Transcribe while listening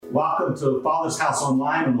Welcome to Father's House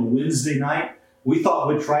Online on a Wednesday night. We thought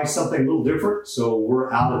we'd try something a little different, so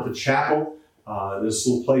we're out at the chapel, this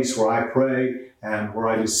little place where I pray and where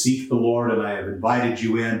I just seek the Lord, and I have invited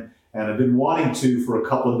you in. And I've been wanting to for a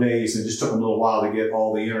couple of days, and it just took a little while to get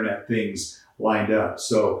all the internet things lined up.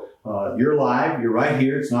 So you're live, you're right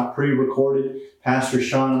here. It's not pre-recorded. Pastor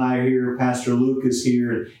Sean and I are here. Pastor Luke is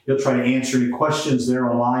here, and he'll try to answer any questions there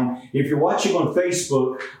online. If you're watching on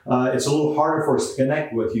Facebook, it's a little harder for us to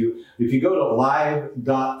connect with you. If you go to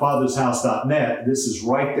live.fathershouse.net, this is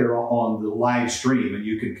right there on the live stream, and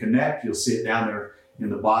you can connect. You'll see it down there in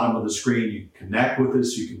the bottom of the screen. You can connect with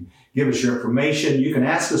us. You can give us your information. You can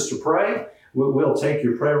ask us to pray. We'll take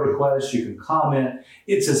your prayer requests. You can comment.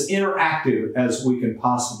 It's as interactive as we can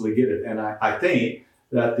possibly get it. And I think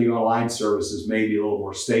that the online service is maybe a little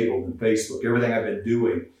more stable than Facebook. Everything I've been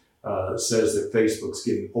doing says that Facebook's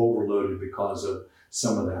getting overloaded because of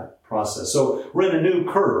some of that process. So we're in a new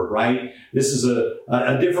curve, right? This is a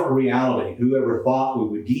different reality. Whoever thought we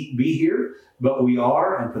would be here, but we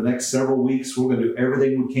are. And for the next several weeks, we're going to do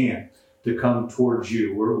everything we can to come towards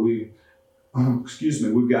you.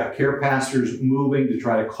 We've got care pastors moving to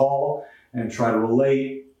try to call and try to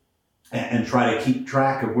relate and try to keep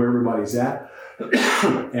track of where everybody's at.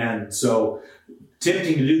 And so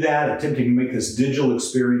attempting to do that, attempting to make this digital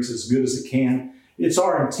experience as good as it can. It's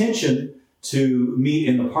our intention to meet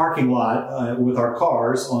in the parking lot with our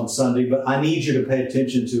cars on Sunday, but I need you to pay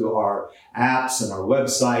attention to our apps and our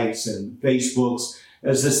websites and Facebooks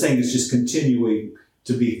as this thing is just continuing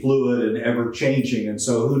to be fluid and ever changing. And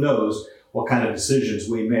so who knows what kind of decisions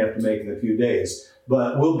we may have to make in a few days.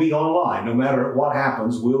 But we'll be online. No matter what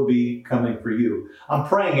happens, we'll be coming for you. I'm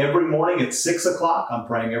praying every morning at 6 o'clock. I'm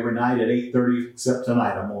praying every night at 8:30, except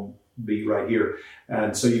tonight. I'm going to be right here.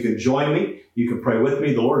 And so you can join me. You can pray with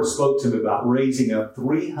me. The Lord spoke to me about raising up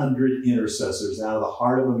 300 intercessors out of the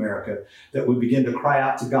heart of America that would begin to cry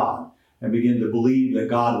out to God and begin to believe that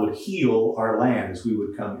God would heal our land as we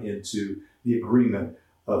would come into the agreement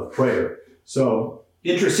of prayer. So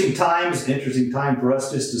interesting time for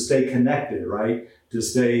us just to stay connected, right? To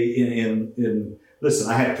stay in listen,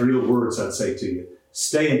 I had 3 words I'd say to you.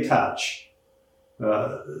 Stay in touch.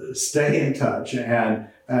 Stay in touch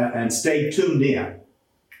and stay tuned in.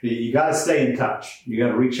 You got to stay in touch. You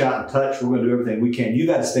got to reach out and touch. We're going to do everything we can. You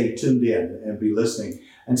got to stay tuned in and be listening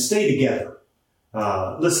and stay together.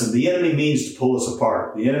 Listen, the enemy means to pull us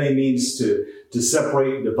apart. The enemy means to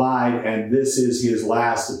separate and divide, and this is his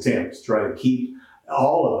last attempt to try to keep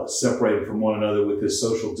all of us separated from one another with this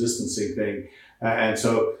social distancing thing. And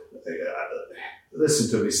so, listen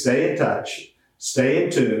to me, stay in touch, stay in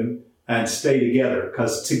tune, and stay together,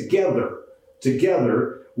 because together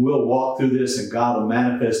we'll walk through this and God will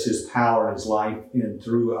manifest his power and his life in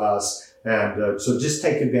through us. And so just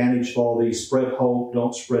take advantage of all these. Spread hope,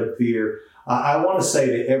 don't spread fear. I want to say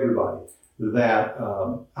to everybody that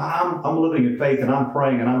I'm living in faith and I'm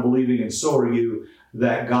praying and I'm believing, and so are you,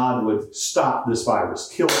 that God would stop this virus,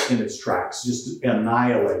 kill it in its tracks, just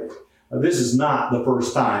annihilate it. This is not the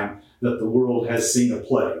first time that the world has seen a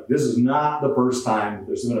plague. This is not the first time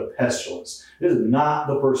there's been a pestilence. This is not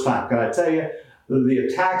the first time. Can I tell you, the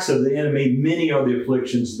attacks of the enemy, many are the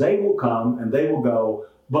afflictions. They will come and they will go,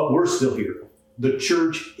 but we're still here. The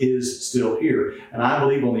church is still here. And I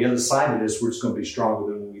believe on the other side of this, we're just going to be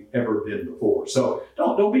stronger than we've ever been before. So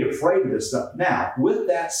don't be afraid of this stuff. Now, with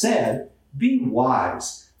that said, be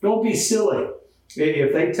wise. Don't be silly.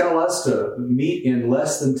 If they tell us to meet in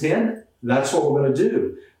less than 10, that's what we're going to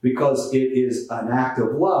do, because it is an act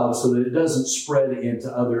of love so that it doesn't spread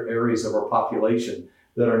into other areas of our population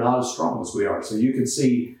that are not as strong as we are. So you can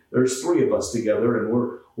see there's 3 of us together, and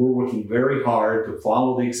we're working very hard to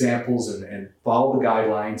follow the examples and follow the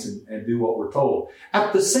guidelines and do what we're told.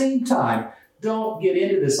 At the same time, don't get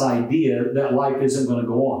into this idea that life isn't going to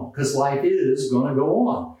go on, because life is going to go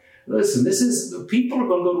on. Listen, people are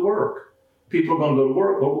going to go to work. People are going to go to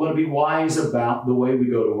work, but we're going to be wise about the way we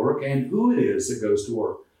go to work and who it is that goes to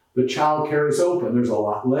work. The child care is open. There's a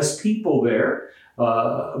lot less people there.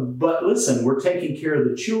 But listen, we're taking care of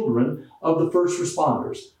the children of the first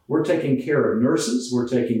responders. We're taking care of nurses. We're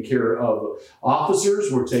taking care of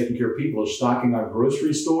officers. We're taking care of people who are stocking our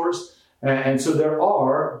grocery stores. And so there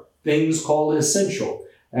are things called essential.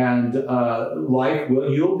 And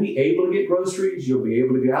you'll be able to get groceries. You'll be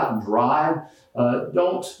able to get out and drive.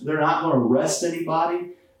 They're not going to arrest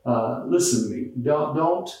anybody. Listen to me.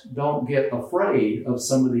 Don't get afraid of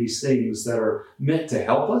some of these things that are meant to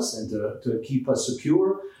help us and to keep us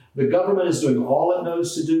secure. The government is doing all it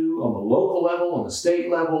knows to do on the local level, on the state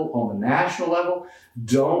level, on the national level.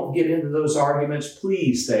 Don't get into those arguments.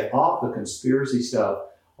 Please stay off the conspiracy stuff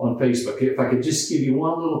on Facebook. If I could just give you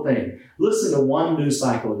one little thing, listen to one news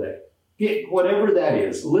cycle a day. Get whatever that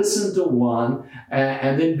is. Listen to one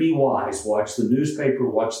and then be wise. Watch the newspaper,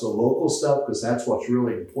 watch the local stuff, because that's what's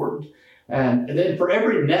really important. And then for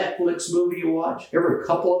every Netflix movie you watch, every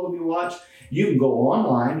couple of them you watch, you can go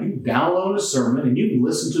online, you can download a sermon, and you can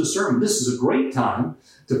listen to a sermon. This is a great time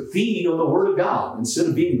to feed on the Word of God. Instead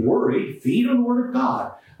of being worried, feed on the Word of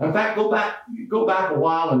God. In fact, go back a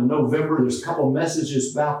while in November. There's a couple of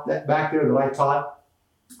messages about that back there that I taught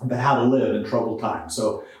about how to live in troubled times.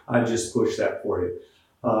 So I just pushed that for you.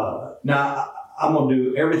 Now, I'm going to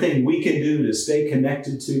do everything we can do to stay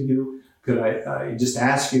connected to you. Could I just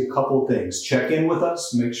ask you a couple of things? Check in with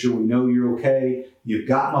us. Make sure we know you're okay. You've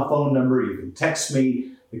got my phone number. You can text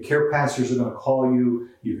me. The care pastors are going to call you.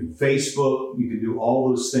 You can Facebook. You can do all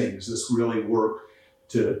those things. This really work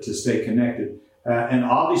to stay connected. And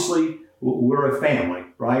obviously, we're a family,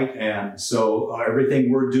 right? And so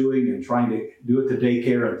everything we're doing and trying to do at the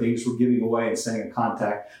daycare and things we're giving away and staying in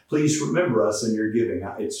contact, please remember us in your giving.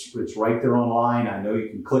 It's right there online. I know you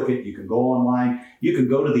can click it. You can go online. You can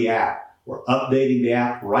go to the app. We're updating the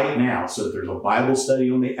app right now. So if there's a Bible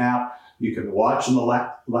study on the app, you can watch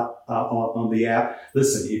on the app.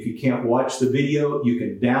 Listen, if you can't watch the video, you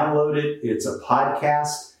can download it. It's a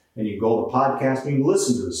podcast, and you go to the podcast and you can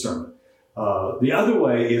listen to the sermon. The other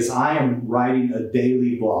way is I am writing a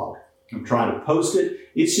daily blog. I'm trying to post it.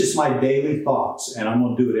 It's just my daily thoughts, and I'm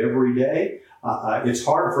going to do it every day. It's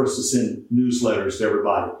hard for us to send newsletters to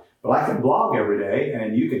everybody, but I can blog every day,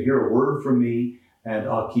 and you can hear a word from me, and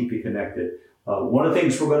I'll keep you connected. One of the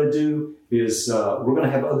things we're going to do is we're going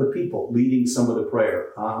to have other people leading some of the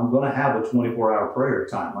prayer. I'm going to have a 24-hour prayer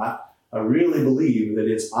time. I really believe that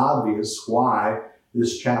it's obvious why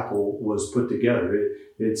this chapel was put together.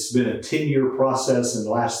 It's been a 10-year process. In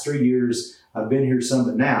the last 3 years, I've been here some,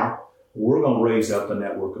 but now we're going to raise up a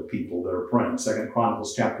network of people that are praying. 2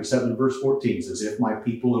 Chronicles chapter 7, verse 14 says, if my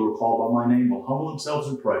people who are called by my name will humble themselves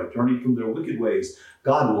and pray, turning from their wicked ways,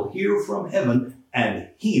 God will hear from heaven and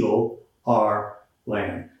heal our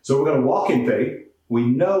land. So we're going to walk in faith. We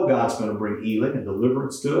know God's going to bring healing and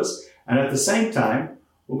deliverance to us. And at the same time,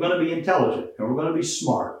 we're going to be intelligent and we're going to be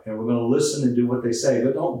smart and we're going to listen and do what they say,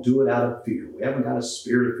 but don't do it out of fear. We haven't got a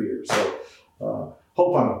spirit of fear. So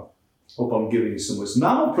hope I'm giving you some wisdom. Now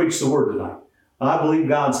I'm going to preach the word tonight. I believe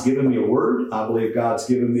God's given me a word. I believe God's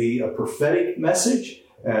given me a prophetic message.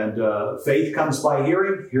 And faith comes by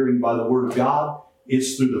hearing, hearing by the word of God.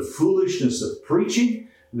 It's through the foolishness of preaching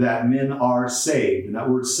that men are saved. And that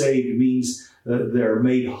word saved means that they're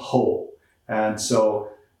made whole. And so,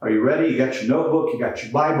 are you ready? You got your notebook, you got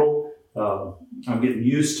your Bible. I'm getting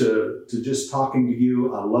used to just talking to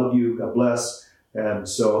you. I love you. God bless. And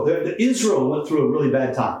so Israel went through a really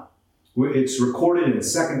bad time. It's recorded in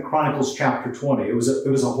 2 Chronicles chapter 20. It was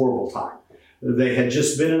a horrible time. They had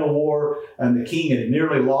just been in a war, and the king had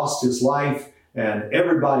nearly lost his life. And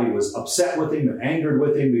everybody was upset with him and angered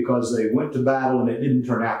with him because they went to battle and it didn't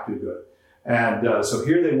turn out too good. And so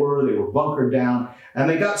here they were bunkered down, and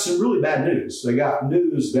they got some really bad news. They got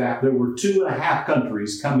news that there were 2.5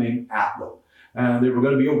 countries coming at them. And they were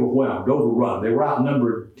going to be overwhelmed, overrun. They were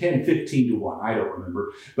outnumbered 10, 15 to 1. I don't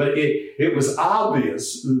remember. But it was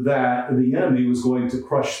obvious that the enemy was going to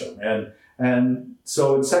crush them. And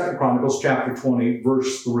so in 2 Chronicles chapter 20,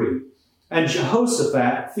 verse 3, and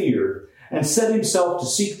Jehoshaphat feared and set himself to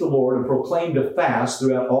seek the Lord and proclaimed a fast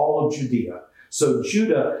throughout all of Judea. So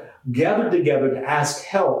Judah gathered together to ask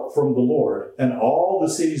help from the Lord, and all the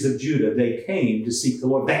cities of Judah, they came to seek the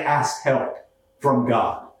Lord. They asked help from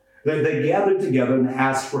God. They gathered together and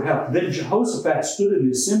asked for help. Then Jehoshaphat stood in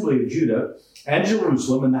the assembly of Judah and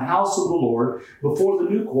Jerusalem in the house of the Lord before the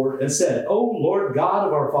new court and said, O Lord God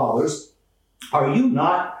of our fathers, are you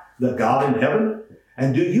not the God in heaven?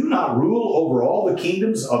 And do you not rule over all the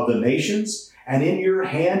kingdoms of the nations? And in your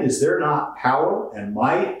hand is there not power and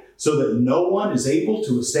might, so that no one is able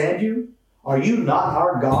to withstand you? Are you not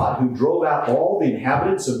our God who drove out all the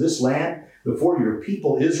inhabitants of this land before your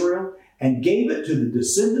people Israel and gave it to the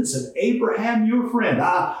descendants of Abraham, your friend?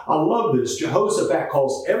 I love this. Jehoshaphat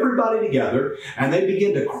calls everybody together, and they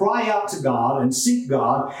begin to cry out to God and seek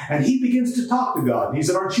God, and he begins to talk to God. He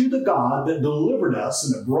said, aren't you the God that delivered us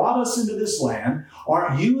and that brought us into this land?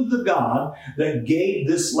 Aren't you the God that gave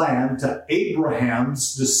this land to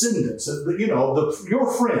Abraham's descendants?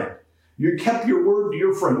 Your friend. You kept your word to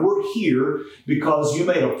your friend. We're here because you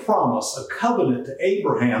made a promise, a covenant to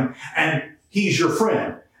Abraham, and he's your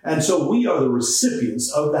friend. And so we are the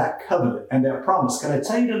recipients of that covenant and that promise. Can I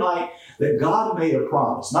tell you tonight that God made a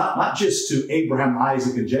promise, not just to Abraham,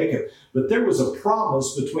 Isaac, and Jacob, but there was a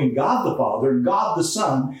promise between God the Father and God the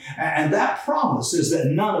Son. And that promise is that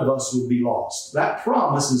none of us would be lost. That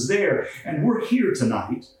promise is there. And we're here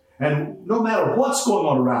tonight. And no matter what's going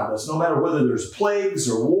on around us, no matter whether there's plagues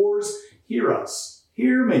or wars, hear us.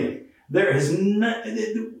 Hear me. There's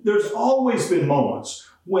always been moments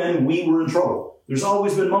when we were in trouble. There's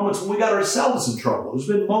always been moments when we got ourselves in trouble. There's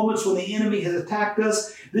been moments when the enemy has attacked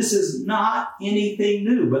us. This is not anything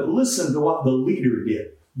new. But listen to what the leader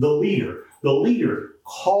did. The leader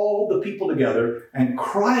called the people together and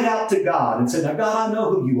cried out to God and said, now, God, I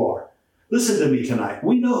know who you are. Listen to me tonight.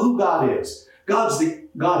 We know who God is. God's the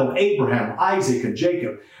God of Abraham, Isaac, and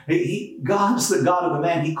Jacob. God's the God of the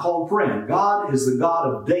man he called friend. God is the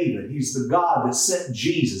God of David. He's the God that sent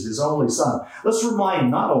Jesus, his only son. Let's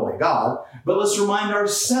remind not only God, but let's remind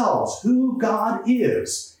ourselves who God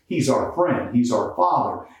is. He's our friend. He's our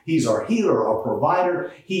Father. He's our healer, our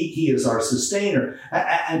provider. He is our sustainer.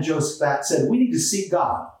 And Josephat said, we need to seek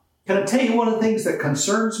God. Can I tell you one of the things that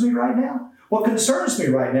concerns me right now? What concerns me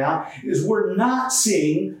right now is we're not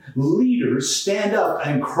seeing leaders stand up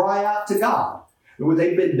and cry out to God.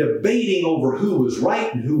 They've been debating over who was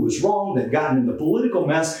right and who was wrong. They've gotten in the political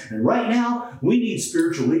mess. And right now, we need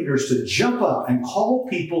spiritual leaders to jump up and call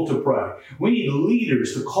people to pray. We need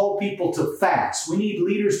leaders to call people to fast. We need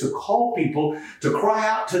leaders to call people to cry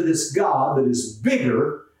out to this God that is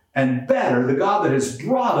bigger and better, the God that has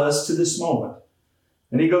brought us to this moment.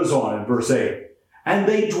 And he goes on in verse 8. And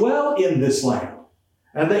they dwell in this land,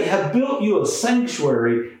 and they have built you a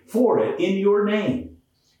sanctuary for it in your name.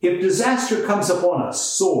 If disaster comes upon us,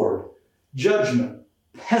 sword, judgment,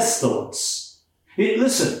 pestilence.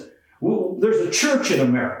 Listen, there's a church in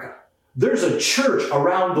America. There's a church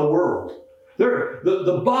around the world.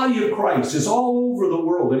 The body of Christ is all over the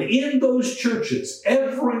world. And in those churches,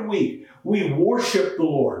 every week, we worship the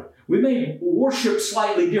Lord. We may worship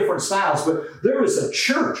slightly different styles, but there is a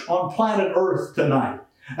church on planet Earth tonight.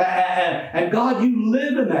 And God, you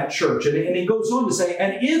live in that church. And he goes on to say,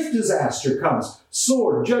 and if disaster comes,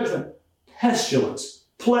 sword, judgment, pestilence,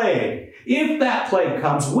 plague, if that plague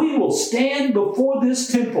comes, we will stand before this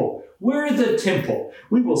temple. We're the temple.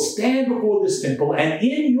 We will stand before this temple and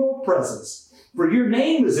in your presence, for your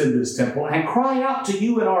name is in this temple, and cry out to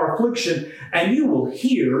you in our affliction, and you will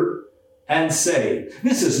hear and save.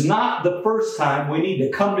 This is not the first time we need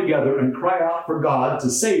to come together and cry out for God to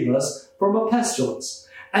save us from a pestilence.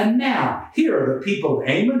 And now, here are the people of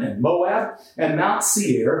Ammon and Moab and Mount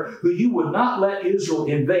Seir, who you would not let Israel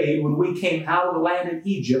invade when we came out of the land of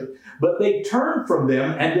Egypt, but they turned from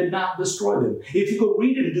them and did not destroy them. If you go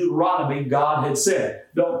read in Deuteronomy, God had said,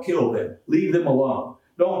 don't kill them, leave them alone.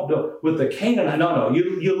 Don't with the Canaanite,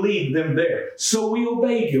 you leave them there. So we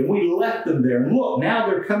obeyed you. We left them there. And look, now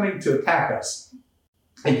they're coming to attack us.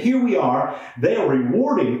 And here we are. They are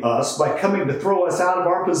rewarding us by coming to throw us out of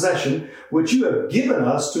our possession, which you have given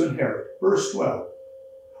us to inherit. Verse 12.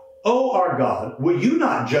 O our God, will you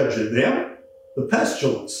not judge them? The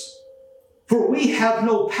pestilence. For we have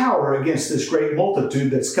no power against this great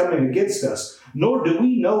multitude that's coming against us, nor do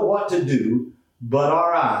we know what to do, but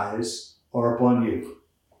our eyes are upon you.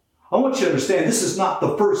 I want you to understand, this is not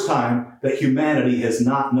the first time that humanity has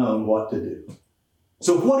not known what to do.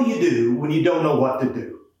 So what do you do when you don't know what to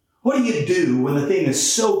do? What do you do when the thing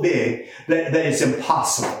is so big that it's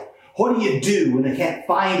impossible? What do you do when they can't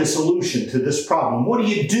find a solution to this problem? What do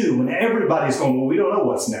you do when everybody's going, well, we don't know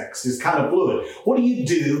what's next? It's kind of fluid. What do you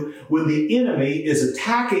do when the enemy is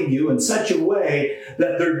attacking you in such a way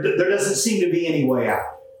that there doesn't seem to be any way out?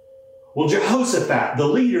 Well, Jehoshaphat, the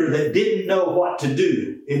leader that didn't know what to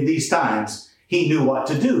do in these times, he knew what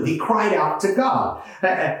to do. He cried out to God.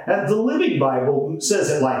 And the Living Bible says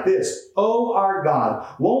it like this. Oh, our God,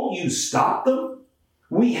 won't you stop them?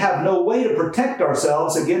 We have no way to protect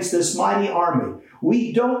ourselves against this mighty army.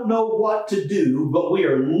 We don't know what to do, but we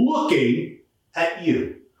are looking at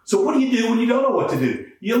you. So what do you do when you don't know what to do?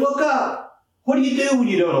 You look up. What do you do when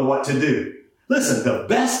you don't know what to do? Listen, the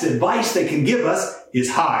best advice they can give us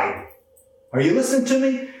is hide. Are you listening to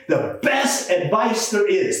me? The best advice there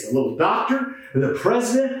is. The little doctor, the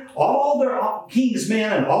president, all their king's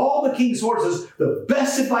men and all the king's horses, the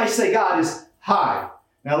best advice they got is hide.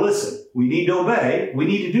 Now listen, we need to obey. We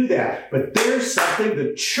need to do that. But there's something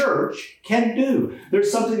the church can do.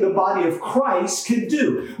 There's something the body of Christ can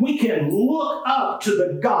do. We can look up to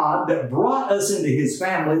the God that brought us into his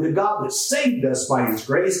family, the God that saved us by his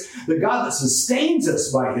grace, the God that sustains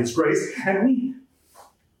us by his grace, and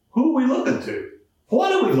who are we looking to?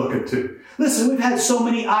 What are we looking to? Listen, we've had so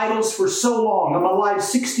many idols for so long. I'm alive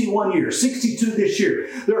 61 years, 62 this year.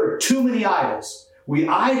 There are too many idols. We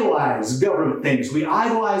idolize government things. We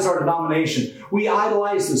idolize our denomination. We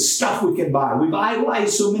idolize the stuff we can buy. We've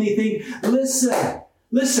idolized so many things.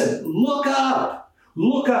 Listen, look up.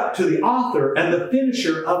 Look up to the author and the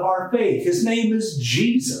finisher of our faith. His name is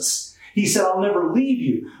Jesus. He said, I'll never leave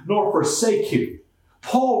you nor forsake you.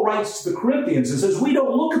 Paul writes to the Corinthians and says, we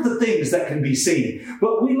don't look at the things that can be seen,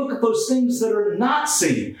 but we look at those things that are not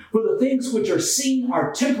seen. For the things which are seen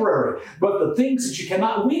are temporary, but the things that you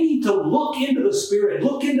cannot, we need to look into the Spirit,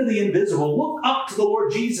 look into the invisible, look up to the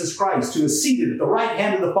Lord Jesus Christ, who is seated at the right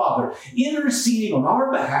hand of the Father, interceding on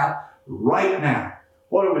our behalf right now.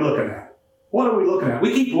 What are we looking at? What are we looking at?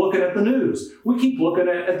 We keep looking at the news. We keep looking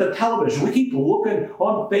at the television. We keep looking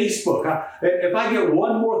on Facebook. If I get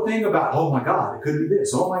one more thing about, oh my God, it could be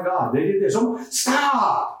this. Oh my God, they did this. Oh,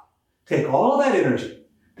 stop. Take all of that energy.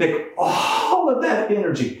 Take all of that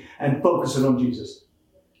energy and focus it on Jesus.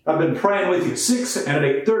 I've been praying with you 6 and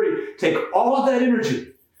at 8:30. Take all of that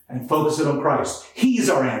energy and focus it on Christ. He's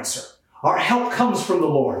our answer. Our help comes from the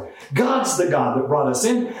Lord. God's the God that brought us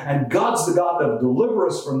in, and God's the God that will deliver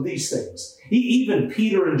us from these things. Even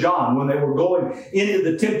Peter and John, when they were going into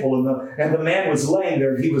the temple and the man was laying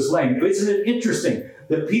there, and he was laying. Isn't it interesting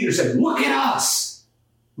that Peter said, look at us.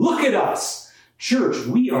 Look at us. Church,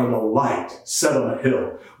 we are the light set on a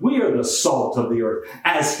hill. We are the salt of the earth.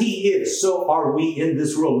 As he is, so are we in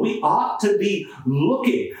this world. We ought to be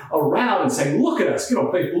looking around and saying, look at us. Get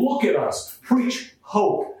on faith. Look at us. Preach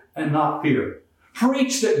hope and not fear.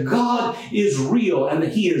 Preach that God is real and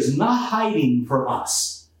that he is not hiding from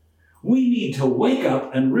us. We need to wake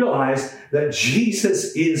up and realize that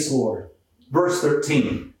Jesus is Lord. Verse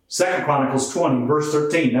 13, 2 Chronicles 20, verse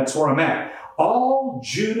 13, that's where I'm at. All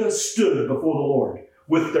Judah stood before the Lord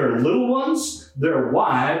with their little ones, their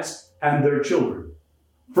wives, and their children.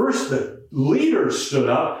 First the leaders stood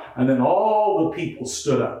up, and then all the people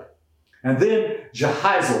stood up. And then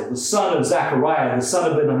Jehaziel, the son of Zechariah, the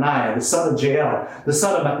son of Benaniah, the son of Jael, the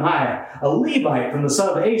son of Mattaniah, a Levite from the son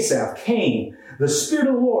of Asaph, came, the Spirit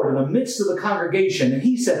of the Lord, in the midst of the congregation. And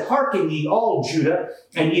he said, hearken ye all Judah,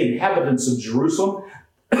 and ye inhabitants of Jerusalem,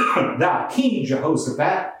 thou King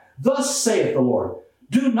Jehoshaphat, thus saith the Lord,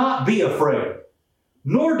 do not be afraid,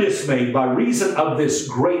 nor dismayed by reason of this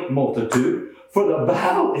great multitude, for the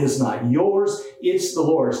battle is not yours, it's the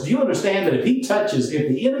Lord's. Do you understand that if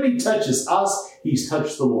the enemy touches us, he's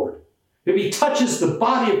touched the Lord? If he touches the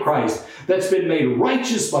body of Christ that's been made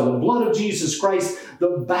righteous by the blood of Jesus Christ,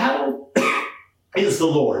 the battle is the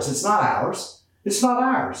Lord's. It's not ours. It's not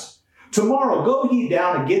ours. Tomorrow, go ye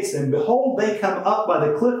down against them. Behold, they come up by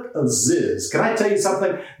the cliff of Ziz. Can I tell you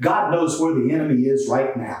something? God knows where the enemy is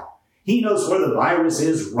right now. He knows where the virus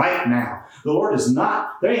is right now. The Lord is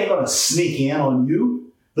not, they ain't going to sneak in on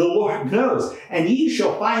you. The Lord knows. And ye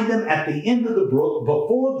shall find them at the end of the brook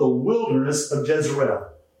before the wilderness of Jezreel.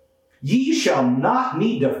 Ye shall not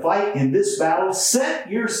need to fight in this battle. Set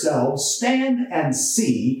yourselves, stand and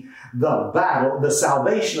see the battle, the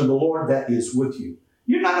salvation of the Lord that is with you.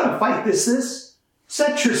 You're not going to fight this.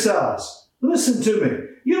 Set yourselves. Listen to me.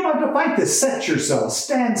 You don't have to fight this. Set yourselves.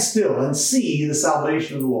 Stand still and see the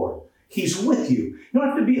salvation of the Lord. He's with you. You don't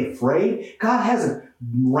have to be afraid. God hasn't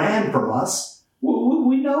ran from us.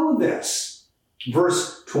 We know this.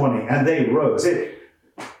 Verse 20, and they rose. 2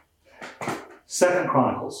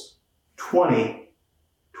 Chronicles 20.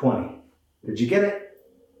 Did you get it?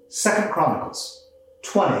 2 Chronicles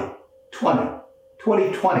 20.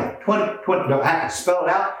 No, I have to spell it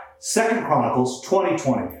out. 2 Chronicles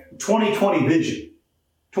 2020 vision.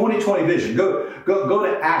 2020 vision. Go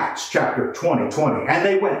to Acts chapter 20. And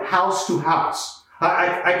they went house to house.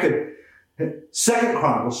 2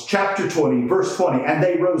 Chronicles chapter 20, verse 20. And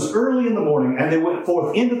they rose early in the morning, and they went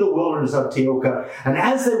forth into the wilderness of Teoka. And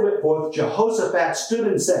as they went forth, Jehoshaphat stood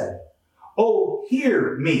and said, O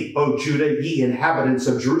hear me, O Judah, ye inhabitants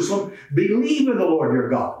of Jerusalem. Believe in the Lord your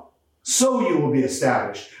God. So you will be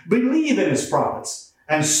established. Believe in his prophets,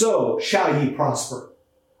 and so shall ye prosper.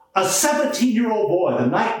 A 17-year-old boy, the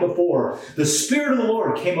night before, the Spirit of the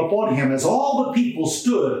Lord came upon him as all the people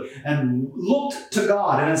stood and looked to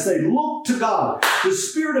God. And as they looked to God, the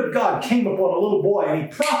Spirit of God came upon a little boy, and he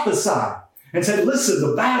prophesied and said, listen,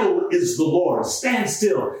 the battle is the Lord. Stand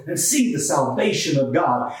still and see the salvation of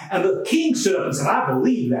God. And the king stood up and said, I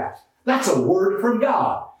believe that. That's a word from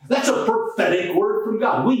God. That's a prophetic word from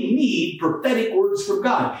God. We need prophetic words from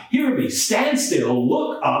God. Hear me. Stand still,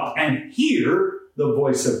 look up, and hear the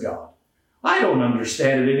voice of God. I don't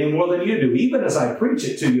understand it any more than you do, even as I preach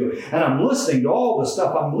it to you, and I'm listening to all the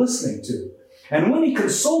stuff I'm listening to. And when he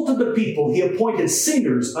consulted the people, he appointed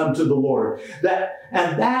singers unto the Lord,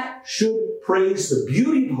 that should praise the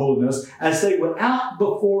beauty of holiness as they went out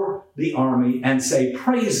before the army and say,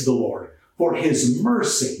 praise the Lord, for his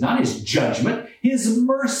mercy, not his judgment, his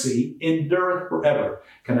mercy endureth forever.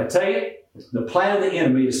 Can I tell you, the plan of the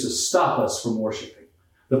enemy is to stop us from worshiping.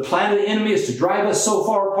 The plan of the enemy is to drive us so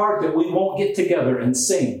far apart that we won't get together and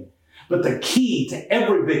sing. But the key to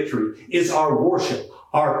every victory is our worship,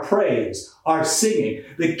 our praise, our singing.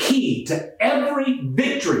 The key to every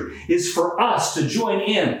victory is for us to join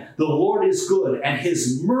in. The Lord is good and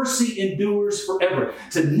his mercy endures forever.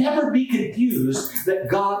 To never be confused that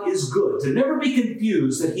God is good. To never be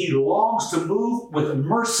confused that he longs to move with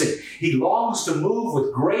mercy. He longs to move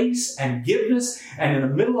with grace and forgiveness. And in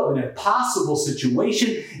the middle of an impossible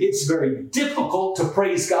situation, it's very difficult to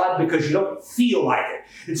praise God because you don't feel like it.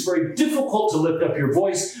 It's very difficult to lift up your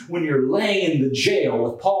voice when you're laying in the jail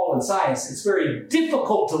with Paul and Silas. It's very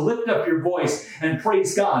difficult to lift up your voice and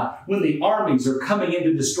praise God when the armies are coming in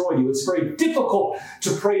to destroy you. It's very difficult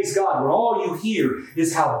to praise God when all you hear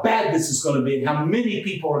is how bad this is going to be and how many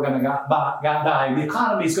people are going to die. The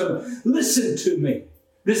economy is going to listen to me.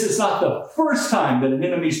 This is not the first time that an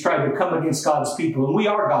enemy's tried to come against God's people, and we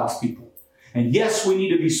are God's people. And yes, we need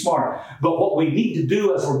to be smart, but what we need to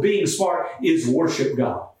do as we're being smart is worship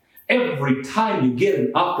God. Every time you get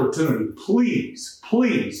an opportunity, please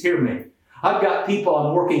hear me. I've got people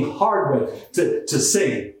I'm working hard with to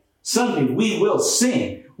sing. Sunday, we will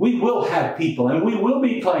sing. We will have people, and we will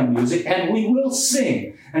be playing music, and we will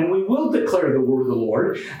sing, and we will declare the word of the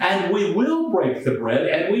Lord, and we will break the bread,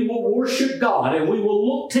 and we will worship God, and we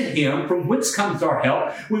will look to him from whence comes our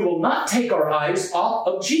help. We will not take our eyes off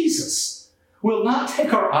of Jesus. We'll not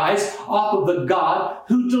take our eyes off of the God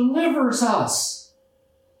who delivers us.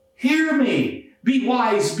 Hear me. Be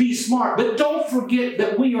wise, be smart, but don't forget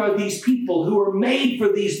that we are these people who are made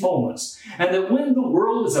for these moments. And that when the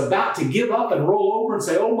world is about to give up and roll over and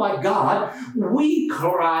say, oh my God, we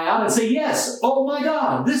cry out and say, yes, oh my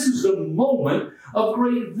God, this is the moment of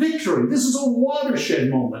great victory. This is a watershed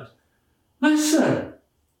moment. Listen.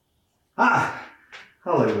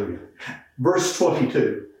 Hallelujah. Verse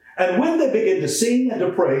 22. And when they began to sing and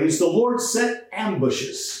to praise, the Lord set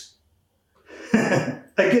ambushes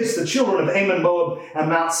against the children of Ammon, Moab, and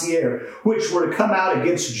Mount Seir, which were to come out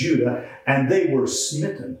against Judah, and they were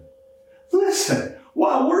smitten. Listen,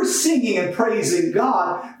 while we're singing and praising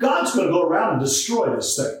God, God's going to go around and destroy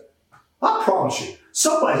this thing. I promise you.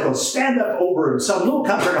 Somebody's going to stand up over in some little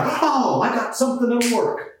country and go, oh, I got something that'll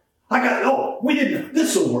work.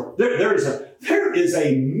 This will work. There is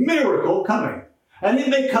a miracle coming. And it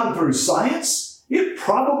may come through science. It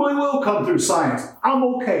probably will come through science. I'm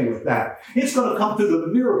okay with that. It's going to come through the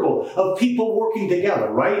miracle of people working together,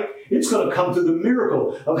 right? It's going to come through the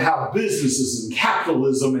miracle of how businesses and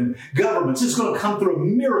capitalism and governments, it's going to come through a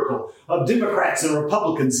miracle of Democrats and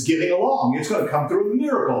Republicans getting along. It's going to come through a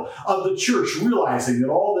miracle of the church realizing that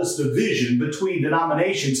all this division between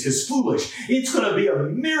denominations is foolish. It's going to be a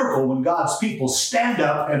miracle when God's people stand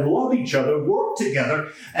up and love each other, work together,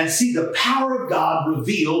 and see the power of God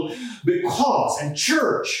revealed because, and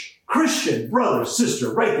church, Christian, brother,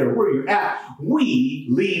 sister, right there where you're at, we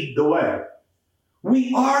lead the way.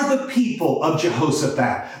 We are the people of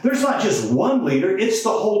Jehoshaphat. There's not just one leader, it's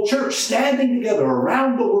the whole church standing together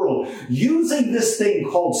around the world, using this thing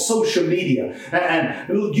called social media and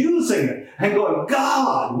using it and going,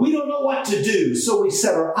 God, we don't know what to do. So we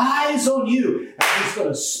set our eyes on you. And he's going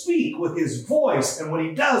to speak with his voice. And when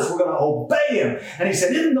he does, we're going to obey him. And he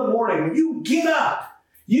said, in the morning, when you get up,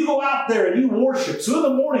 you go out there and you worship. So in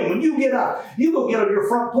the morning, when you get up, you go get on your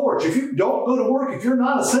front porch. If you don't go to work, if you're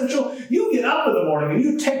not essential, you get up in the morning and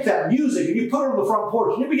you take that music and you put it on the front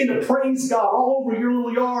porch and you begin to praise God all over your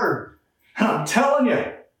little yard. And I'm telling you,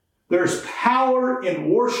 there's power in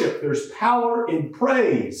worship. There's power in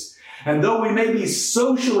praise. And though we may be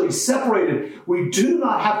socially separated, we do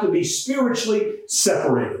not have to be spiritually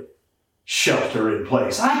separated. Shelter in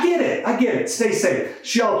place. I get it. Stay safe.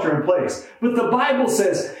 Shelter in place. But the Bible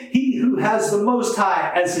says, he who has the Most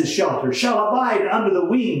High as his shelter shall abide under the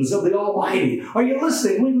wings of the Almighty. Are you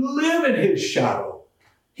listening? We live in his shadow.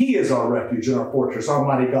 He is our refuge and our fortress,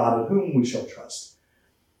 Almighty God, in whom we shall trust.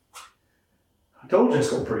 I told you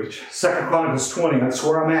it's going to preach. 2 Chronicles 20, that's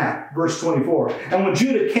where I'm at. Verse 24. And when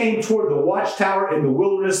Judah came toward the watchtower in the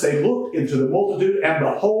wilderness, they looked into the multitude, and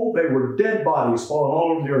behold, they were dead bodies fallen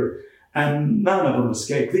all over the earth. And none of them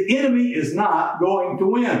escaped. The enemy is not going to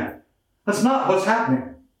win. That's not what's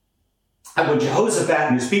happening. And when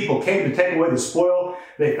Jehoshaphat and his people came to take away the spoil,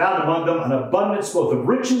 they found among them an abundance both of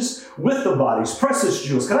riches with the bodies, precious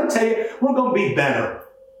jewels. Can I tell you, we're going to be better.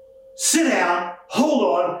 Sit down. Hold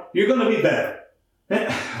on. You're going to be better.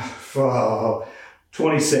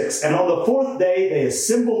 26. And on the fourth day, they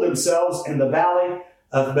assembled themselves in the valley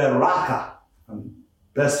of Beraka.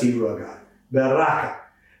 Best Hebrew I got. Beraka.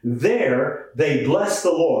 There they blessed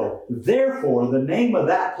the Lord. Therefore, the name of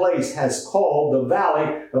that place has called the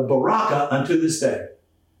valley of Beraka unto this day.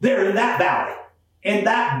 There in that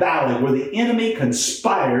valley where the enemy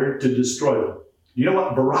conspired to destroy them. You know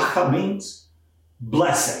what Beraka means?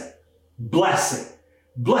 Blessing. Blessing.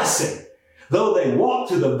 Blessing. Though they walk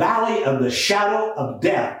through the valley of the shadow of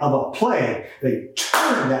death, of a plague, they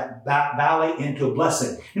turn that valley into a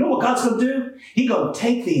blessing. You know what God's going to do? He's going to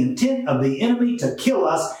take the intent of the enemy to kill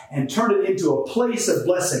us and turn it into a place of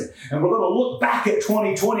blessing. And we're going to look back at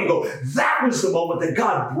 2020 and go, that was the moment that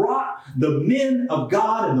God brought the men of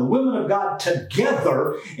God and the women of God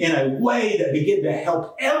together in a way that began to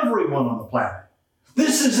help everyone on the planet.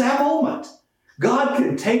 This is that moment. God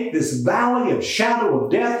can take this valley of shadow of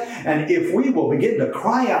death, and if we will begin to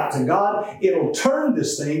cry out to God, it'll turn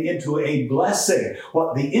this thing into a blessing.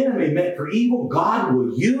 What the enemy meant for evil, God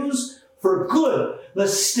will use for good.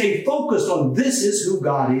 Let's stay focused on this is who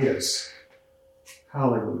God is.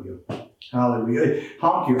 Hallelujah. Hallelujah.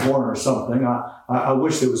 Honk your horn or something. I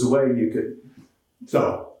wish there was a way you could.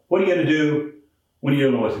 So, what are you going to do when you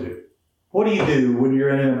don't know what to do? What do you do when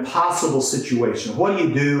you're in an impossible situation? What do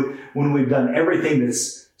you do when we've done everything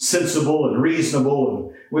that's sensible and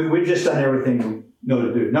reasonable and we've just done everything we know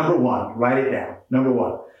to do? Number one, write it down. Number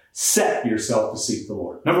one, set yourself to seek the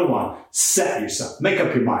Lord. Number one, set yourself. Make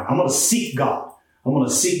up your mind. I'm going to seek God. I'm going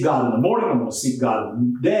to seek God in the morning. I'm going to seek God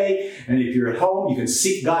in the day. And if you're at home, you can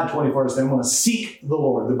seek God 24/7. I'm going to seek the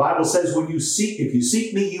Lord. The Bible says if you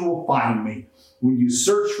seek me, you will find me. When you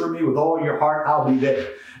search for me with all your heart, I'll be there.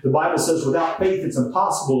 The Bible says without faith it's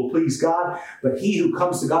impossible to please God, but he who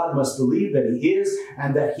comes to God must believe that he is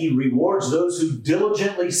and that he rewards those who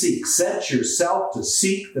diligently seek. Set yourself to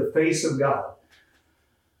seek the face of God.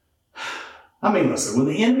 I mean, listen,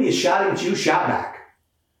 when the enemy is shouting at you, shout back.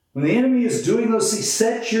 When the enemy is doing those things,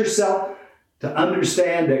 set yourself to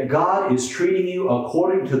understand that God is treating you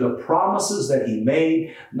according to the promises that he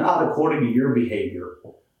made, not according to your behavior.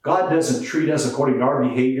 God doesn't treat us according to our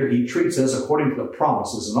behavior. He treats us according to the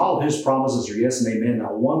promises. And all of his promises are yes and amen.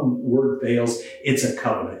 Not one word fails. It's a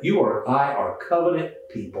covenant. You or I are covenant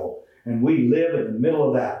people. And we live in the middle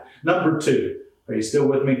of that. Number two. Are you still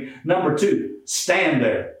with me? Number two. Stand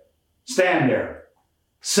there. Stand there.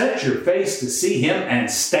 Set your face to see him and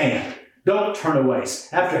stand. Don't turn away.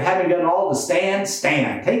 After having done all the stand.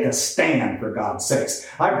 Take a stand, for God's sakes.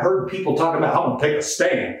 I've heard people talk about, I'm going to take a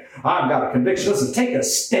stand. I've got a conviction. Listen, take a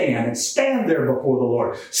stand and stand there before the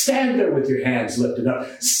Lord. Stand there with your hands lifted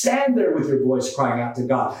up. Stand there with your voice crying out to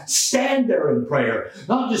God. Stand there in prayer.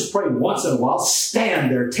 Not just pray once in a while.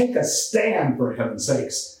 Stand there. Take a stand, for heaven's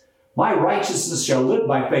sakes. My righteousness shall live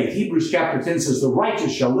by faith. Hebrews chapter 10 says, the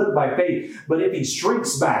righteous shall live by faith, but if he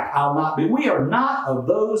shrinks back, I'll not be. We are not of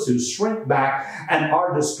those who shrink back and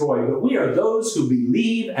are destroyed, but we are those who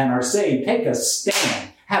believe and are saved. Take a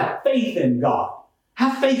stand. Have faith in God.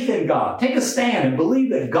 Have faith in God. Take a stand and believe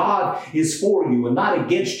that God is for you and not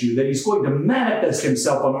against you, that he's going to manifest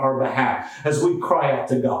himself on our behalf as we cry out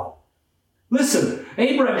to God. Listen,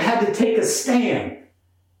 Abraham had to take a stand.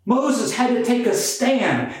 Moses had to take a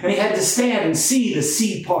stand, and he had to stand and see the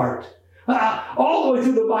sea part. All the way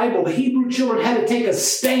through the Bible, the Hebrew children had to take a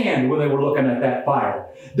stand when they were looking at that fire.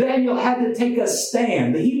 Daniel had to take a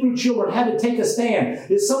stand. The Hebrew children had to take a stand.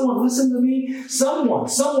 Is someone listening to me? Someone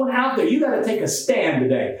out there, you got to take a stand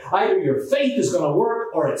today. Either your faith is going to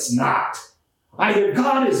work or it's not. Either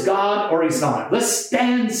God is God or he's not. Let's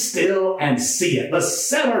stand still and see it. Let's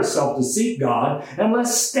set ourselves to seek God and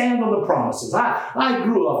let's stand on the promises. I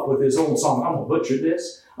grew up with this old song. I'm going to butcher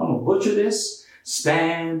this.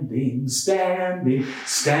 Standing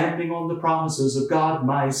on the promises of God,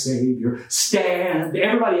 my Savior. Stand.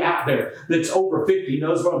 Everybody out there that's over 50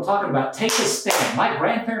 knows what I'm talking about. Take a stand. My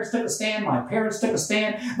grandparents took a stand. My parents took a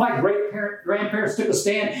stand. My great-grandparents took a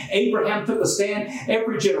stand. Abraham took a stand.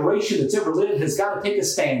 Every generation that's ever lived has got to take a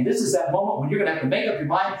stand. This is that moment when you're going to have to make up your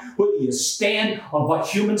mind whether you stand on what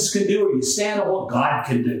humans can do or you stand on what God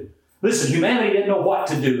can do. Listen, humanity didn't know what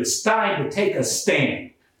to do. It's time to take a stand.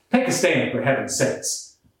 Take a stand, for heaven's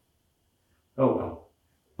sakes. Oh, well.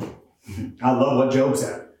 I love what Job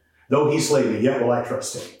said. Though he slay me, yet will I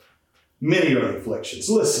trust him. Many are the afflictions.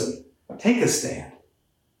 Listen, take a stand.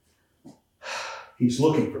 He's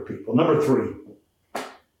looking for people. Number 3.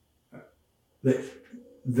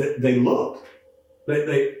 They looked.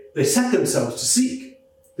 They set themselves to seek.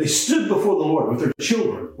 They stood before the Lord with their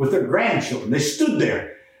children, with their grandchildren. They stood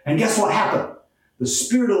there. And guess what happened? The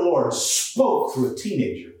Spirit of the Lord spoke through a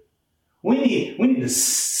teenager. We need to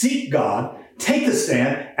seek God, take a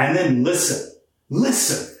stand, and then listen.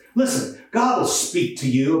 Listen. God will speak to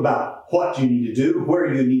you about what you need to do,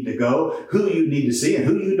 where you need to go, who you need to see, and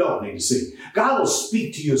who you don't need to see. God will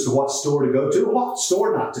speak to you as to what store to go to, what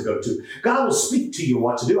store not to go to. God will speak to you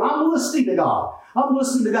what to do. I'm listening to God. I'm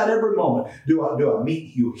listening to God every moment. Do I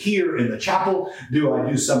meet you here in the chapel? Do I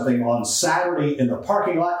do something on Saturday in the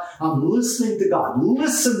parking lot? I'm listening to God.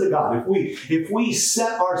 Listen to God. If we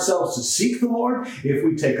set ourselves to seek the Lord, if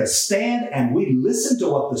we take a stand and we listen to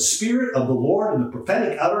what the Spirit of the Lord and the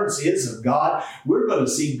prophetic utterance is of God, we're going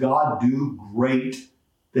to see God do great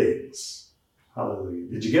things. Hallelujah.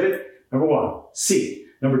 Did you get it? Number 1, seek.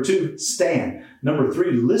 Number 2, stand. Number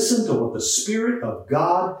 3, listen to what the Spirit of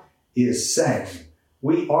God is saying.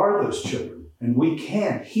 We are those children, and we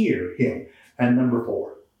can hear Him. And number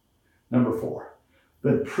 4,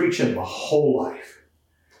 been preaching my whole life.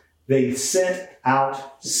 They sent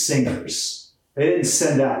out singers. They didn't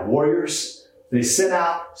send out warriors. They sent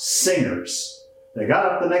out singers. They got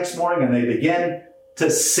up the next morning and they began to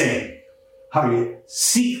sing. How do you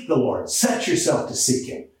seek the Lord? Set yourself to seek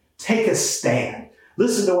Him. Take a stand.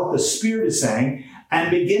 Listen to what the Spirit is saying and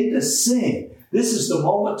begin to sing. This is the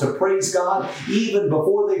moment to praise God even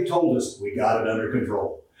before they've told us we got it under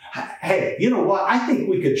control. Hey, you know what? I think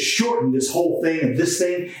we could shorten this whole thing and this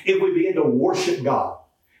thing if we begin to worship God.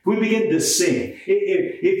 If we begin to sing.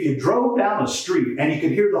 If you drove down the street and you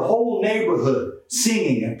could hear the whole neighborhood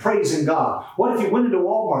singing and praising God. What if you went into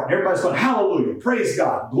Walmart and everybody's going, hallelujah, praise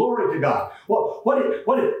God, glory to God. Well, what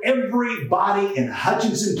if everybody in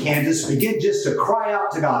Hutchinson, Kansas begin just to cry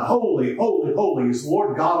out to God, holy, holy, holy is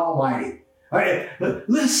Lord God Almighty. All right,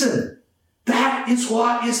 listen, that is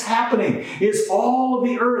what is happening. Is all of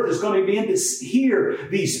the earth is going to begin to hear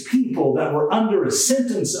these people that were under a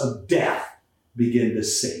sentence of death begin to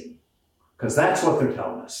sing. Because that's what they're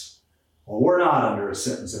telling us. Well, we're not under a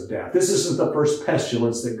sentence of death. This isn't the first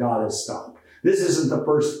pestilence that God has stopped. This isn't the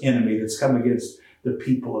first enemy that's come against the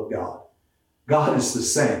people of God. God is the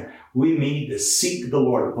same. We need to seek the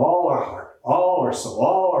Lord with all our heart, all our soul,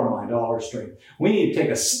 all our mind, all our strength. We need to take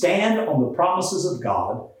a stand on the promises of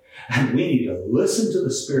God, and we need to listen to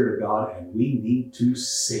the Spirit of God, and we need to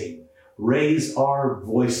sing. Raise our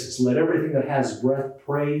voices. Let everything that has breath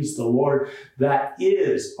praise the Lord. That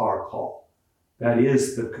is our call. That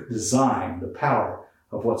is the design, the power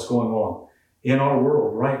of what's going on in our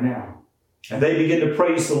world right now. And they begin to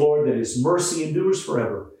praise the Lord that His mercy endures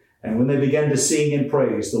forever. And when they began to sing and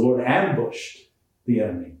praise, the Lord ambushed the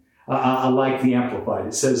enemy. I like the Amplified.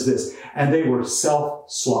 It says this, and they were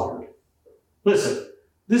self-slaughtered. Listen,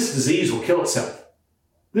 this disease will kill itself.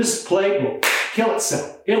 This plague will kill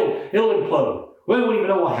itself. It'll implode. We don't even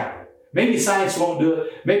know what happened. Maybe science won't do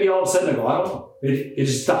it. Maybe all of a sudden they'll go, I don't know. It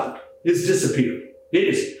just stopped. It's disappeared. It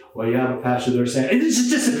is. Well, you have a pastor there saying, it just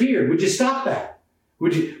disappeared. Would you stop that?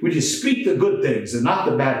 Would you speak the good things and not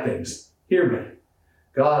the bad things? Hear me.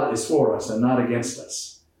 God is for us and not against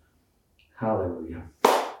us. Hallelujah.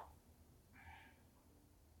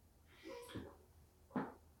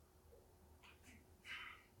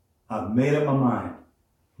 I've made up my mind.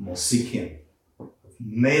 I'm going to seek Him. I've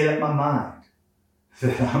made up my mind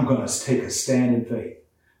that I'm going to take a stand in faith.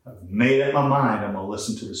 I've made up my mind I'm going to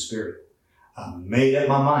listen to the Spirit. I've made up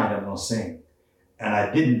my mind I'm going to sing. And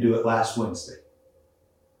I didn't do it last Wednesday.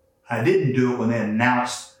 I didn't do it when they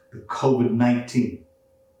announced the COVID-19.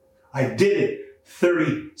 I did it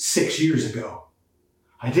 36 years ago.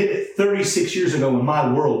 I did it 36 years ago when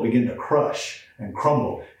my world began to crush and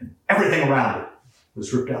crumble and everything around it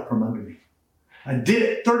was ripped out from under me. I did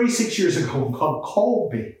it 36 years ago when God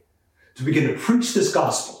called me to begin to preach this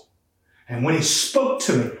gospel. And when He spoke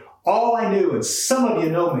to me, all I knew, and some of you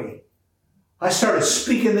know me, I started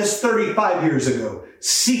speaking this 35 years ago.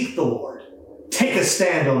 Seek the Lord. Take a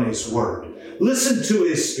stand on His word. Listen to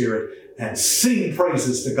His Spirit and sing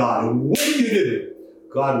praises to God. And when you do,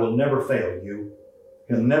 God will never fail you.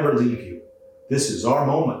 He'll never leave you. This is our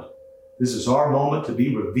moment. This is our moment to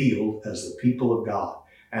be revealed as the people of God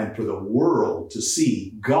and for the world to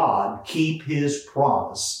see God keep His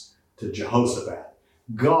promise to Jehoshaphat.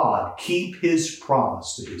 God keep His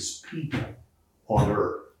promise to His people on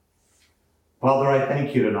earth. Father, I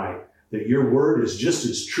thank You tonight that Your word is just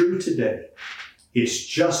as true today. It's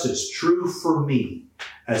just as true for me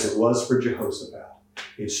as it was for Jehoshaphat.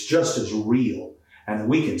 It's just as real. And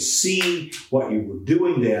we can see what You were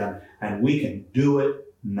doing then, and we can do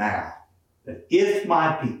it now. That if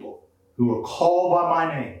my people who are called by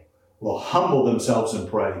my name will humble themselves and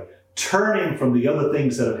pray, turning from the other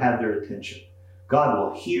things that have had their attention, God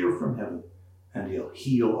will hear from heaven and He'll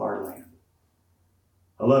heal our land.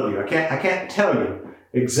 I love you. I can't tell you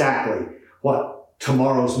exactly what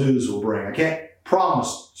tomorrow's news will bring. I can't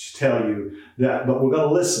promise to tell you that, but we're going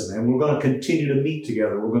to listen, and we're going to continue to meet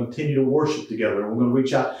together. We're going to continue to worship together, and we're going to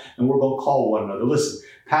reach out, and we're going to call one another. Listen,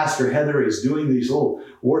 Pastor Heather is doing these little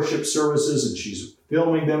worship services, and she's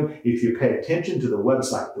filming them. If you pay attention to the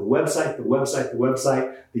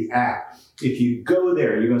app, if you go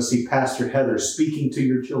there, you're going to see Pastor Heather speaking to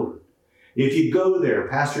your children. If you go there,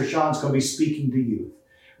 Pastor Sean's going to be speaking to youth.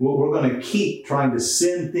 We're going to keep trying to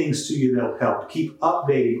send things to you that'll help. Keep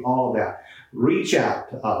updating all of that. Reach out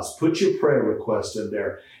to us. Put your prayer request in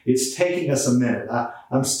there. It's taking us a minute.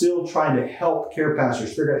 I'm still trying to help care pastors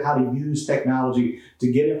figure out how to use technology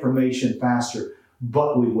to get information faster,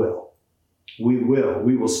 but we will. We will.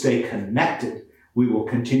 We will stay connected. We will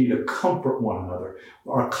continue to comfort one another.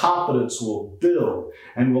 Our confidence will build,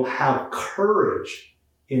 and we'll have courage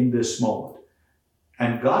in this moment.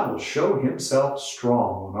 And God will show himself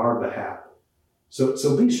strong on our behalf.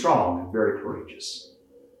 So be strong and very courageous.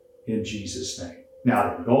 In Jesus' name.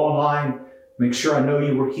 Now, go online, make sure I know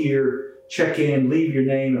you were here, check in, leave your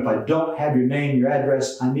name. If I don't have your name, your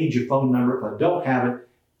address, I need your phone number. If I don't have it,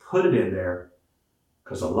 put it in there,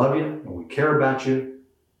 because I love you and we care about you.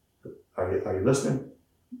 Are you listening?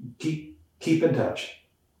 Keep in touch,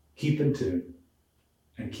 keep in tune,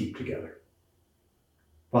 and keep together.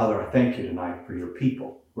 Father, I thank you tonight for your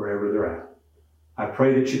people, wherever they're at. I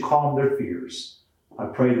pray that you calm their fears. I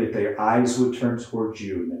pray that their eyes would turn towards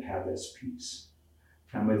you and then have this peace.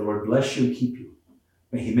 And may the Lord bless you and keep you.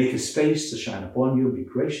 May he make his face to shine upon you and be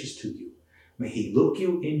gracious to you. May he look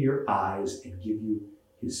you in your eyes and give you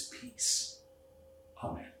his peace.